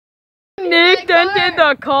Nick dented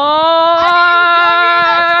the car.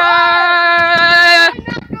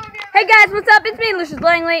 Hey guys, what's up? It's me, Lucius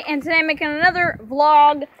Langley, and today I'm making another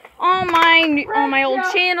vlog on my old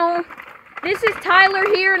channel. This is Tyler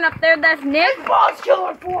here, and up there that's Nick. Boss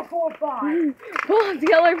Killer 445. Boss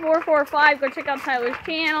Killer 445. Go check out Tyler's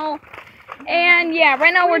channel. And yeah,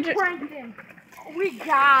 right now we're just. We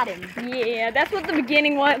got him. Yeah, that's what the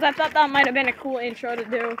beginning was. I thought that might have been a cool intro to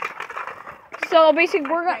do. So basically,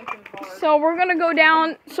 we're gonna go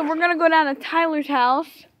down. So we're gonna go down to Tyler's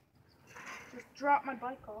house. Just drop my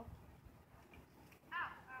bike off.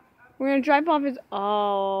 We're gonna drop off his.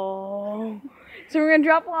 Oh. So we're gonna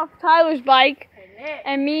drop off Tyler's bike,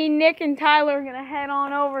 and me, Nick, and Tyler are gonna head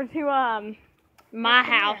on over to my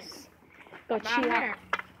house. Go chill out.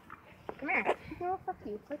 Come here. Oh, fuck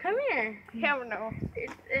you. Come here. Hell no.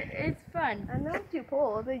 It's fun. I know what you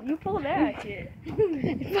pulled. You pulled that shit.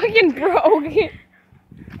 It fucking broke.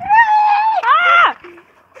 Ah!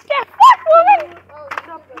 Yeah, fuck, woman! Oh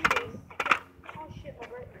shit, my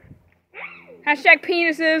brother. Hashtag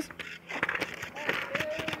penises.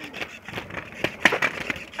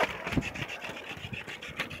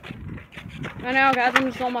 I know, guys. I'm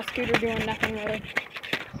just on my scooter doing nothing really.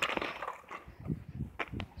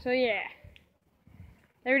 So yeah,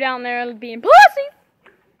 they're down there being pussy.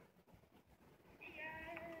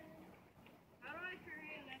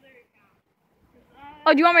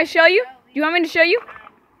 Oh, do you want me to show you? Do you want me to show you?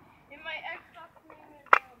 And my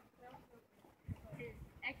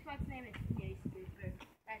Xbox name is EA Stupid.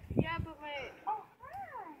 Yeah, but my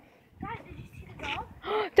guys, did you see the dog?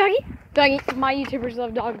 Doggy, my YouTubers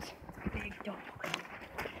love dogs. Big dog.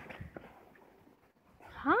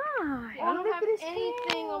 Hi. I don't have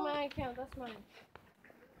anything on my account. That's mine.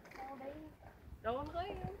 No one's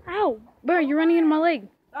laying. Ow, bro, you're running into my leg.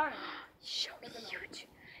 Alright. So huge.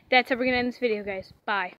 That's how we're gonna end this video, guys. Bye.